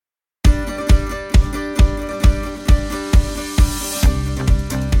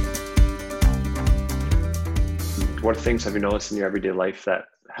What things have you noticed in your everyday life that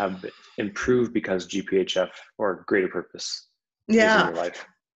have improved because GPHF or greater purpose is in Yeah. your life?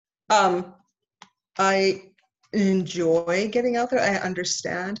 I enjoy getting out there. I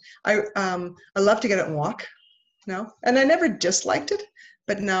understand. I love to get out and walk now, and I never disliked it,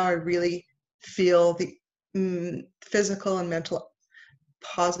 but now I really feel the physical and mental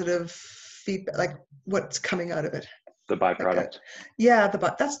positive feedback, like what's coming out of it. The byproduct.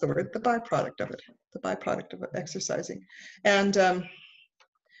 That's the word, the byproduct of it, exercising, and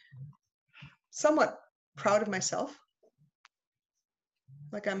somewhat proud of myself.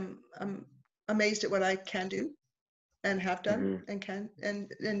 Like I'm amazed at what I can do and have done and can, and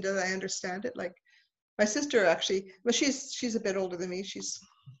that I understand it. Like my sister actually, well, she's a bit older than me. She's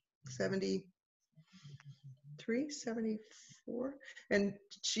 73, 74, and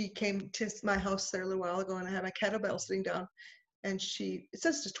she came to my house there a little while ago, and I had my kettlebell sitting down, and it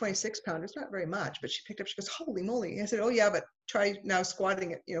says it's 26 pound. It's not very much, but she picked up, she goes, holy moly. I said, oh yeah, but try now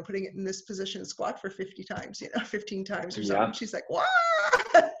squatting it, putting it in this position, squat for 50 times, 15 times or something. Yeah. She's like, what?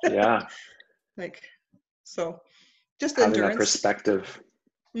 Yeah. Like, so just having endurance. that perspective.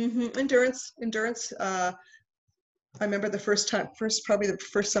 Endurance. I remember probably the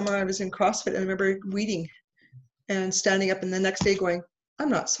first summer I was in CrossFit, and I remember weeding and standing up, and the next day going, I'm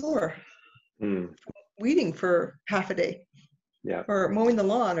not sore. Weeding for half a day. Yeah. Or mowing the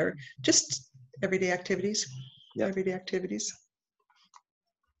lawn, or just everyday activities. Yeah. Everyday activities.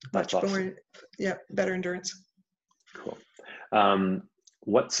 That's much awesome. more, better endurance. Cool.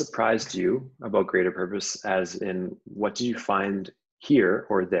 What surprised you about greater purpose, as in what do you find here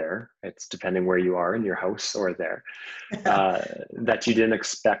or there, it's depending where you are in your house or there, that you didn't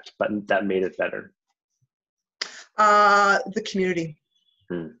expect but that made it better? The community.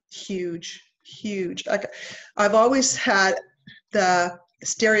 Huge. Like, I've always had the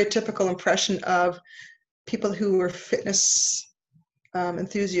stereotypical impression of people who were fitness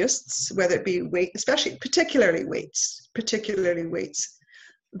enthusiasts, whether it be weight, particularly weights,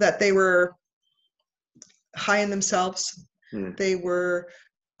 that they were high in themselves. They were,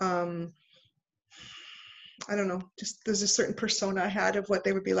 I don't know, just there's a certain persona I had of what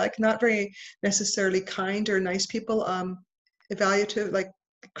they would be like. Not very necessarily kind or nice people, evaluative, like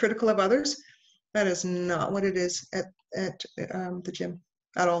critical of others. That is not what it is at the gym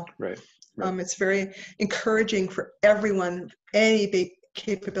at all. Right. It's very encouraging for everyone, any big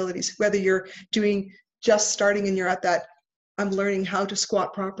capabilities, whether you're just starting and you're at that, I'm learning how to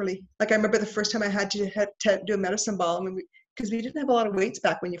squat properly. Like I remember the first time I had to do a medicine ball, because we didn't have a lot of weights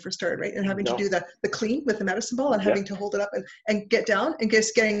back when you first started, right? And having to do the clean with the medicine ball and having to hold it up and get down and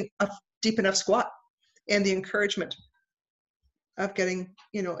just getting a deep enough squat, and the encouragement of getting,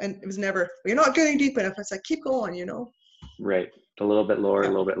 and it was never, you're not getting deep enough. It's like, keep going, Right. A little bit lower, a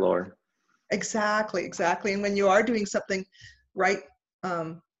little bit lower. Exactly. And when you are doing something right,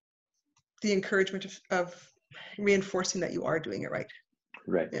 the encouragement of reinforcing that you are doing it right.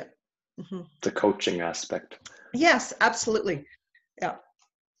 Right. Yeah. The coaching aspect. Yes, absolutely. Yeah,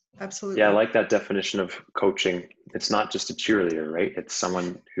 absolutely. Yeah, I like that definition of coaching. It's not just a cheerleader, right? It's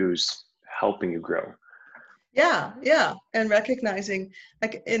someone who's helping you grow. Yeah. And recognizing,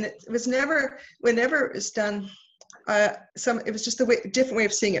 like, and it was never, whenever it was done, it was just different way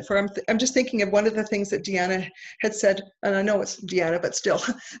of seeing it. I'm just thinking of one of the things that Deanna had said, and I know it's Deanna, but still,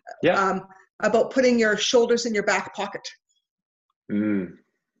 about putting your shoulders in your back pocket.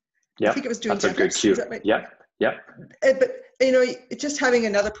 Yeah, I think it was doing that's a good cue. Right? Yeah. But just having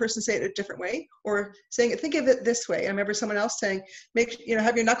another person say it a different way, or saying it, think of it this way. I remember someone else saying,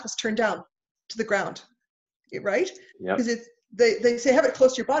 have your knuckles turned down to the ground, right? Yeah. Because they say have it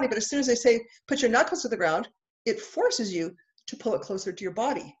close to your body, but as soon as they say put your knuckles to the ground, it forces you to pull it closer to your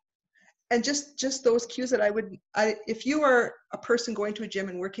body. And just those cues that if you are a person going to a gym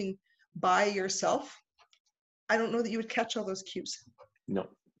and working by yourself, I don't know that you would catch all those cues. No.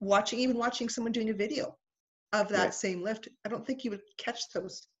 Even watching someone doing a video of that same lift, I don't think you would catch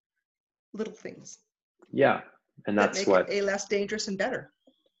those little things. Yeah. And that's that make it less dangerous and better.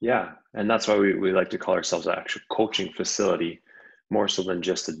 Yeah. And that's why we like to call ourselves an actual coaching facility, more so than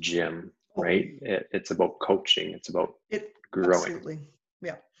just a gym. Right? It's about coaching. It's about growing. Absolutely.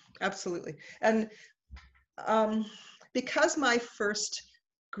 Yeah, absolutely. And because my first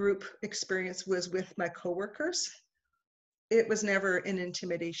group experience was with my coworkers, it was never an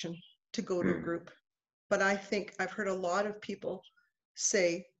intimidation to go to a group. But I think I've heard a lot of people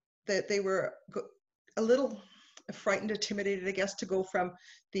say that they were a little frightened, intimidated, I guess, to go from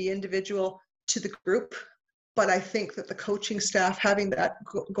the individual to the group. But I think that the coaching staff, having that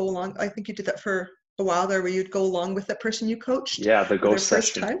go along, I think you did that for a while there, where you'd go along with that person you coached. Yeah, the go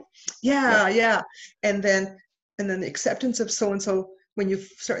session. First time. Yeah. And then and then the acceptance of so-and-so when you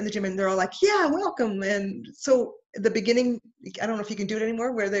start in the gym and they're all like, yeah, welcome. And so at the beginning, I don't know if you can do it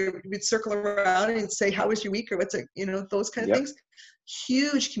anymore, where they would circle around and say, how was your week? Or what's it, those kind of Yep. things.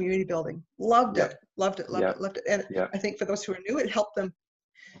 Huge community building. Loved Yep. it. Loved it. Loved Yep. it. Loved it. And Yep. I think for those who are new, it helped them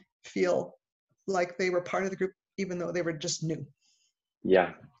feel like they were part of the group, even though they were just new.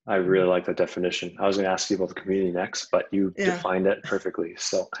 Yeah. I really like that definition. I was going to ask you about the community next, but you defined it perfectly.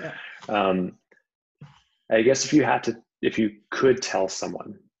 So, I guess if you could tell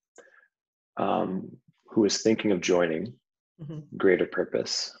someone who is thinking of joining Greater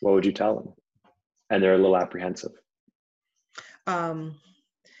Purpose, what would you tell them? And they're a little apprehensive.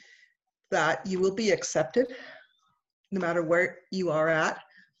 That you will be accepted no matter where you are at,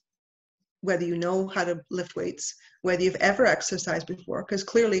 whether you know how to lift weights, whether you've ever exercised before, because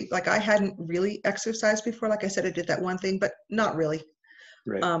clearly, like, I hadn't really exercised before. Like I said, I did that one thing, but not really.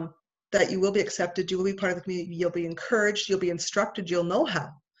 Right. That you will be accepted, you will be part of the community, you'll be encouraged, you'll be instructed, you'll know how.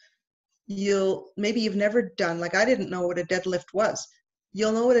 Maybe you've never done, like I didn't know what a deadlift was.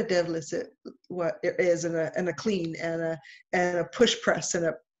 You'll know what a deadlift is, and a clean and a push press and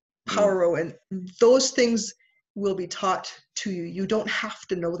a power row, and those things will be taught to you. You don't have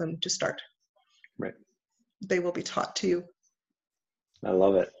to know them to start. Right. They will be taught to you. I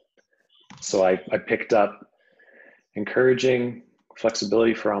love it. So I picked up encouraging,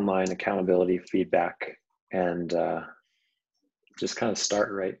 flexibility for online, accountability, feedback, and just kind of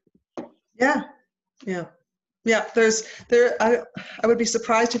start right. Yeah. I would be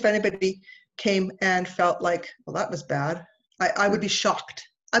surprised if anybody came and felt like, well, that was bad. I would be shocked,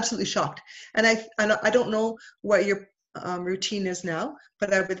 absolutely shocked. And I don't know what your routine is now,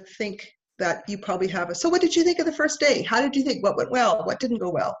 but I would think that you probably have so what did you think of the first day? How did you think? What went well? What didn't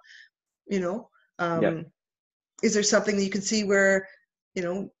go well? Is there something that you can see where,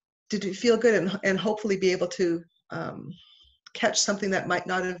 did it feel good, and hopefully be able to catch something that might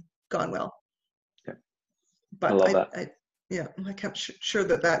not have gone well? Yeah. But I love that. I can't sure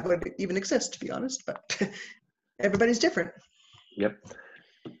that would even exist, to be honest, but everybody's different. Yep.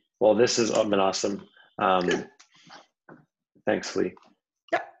 Well, this has been awesome. Thanks, Leigh.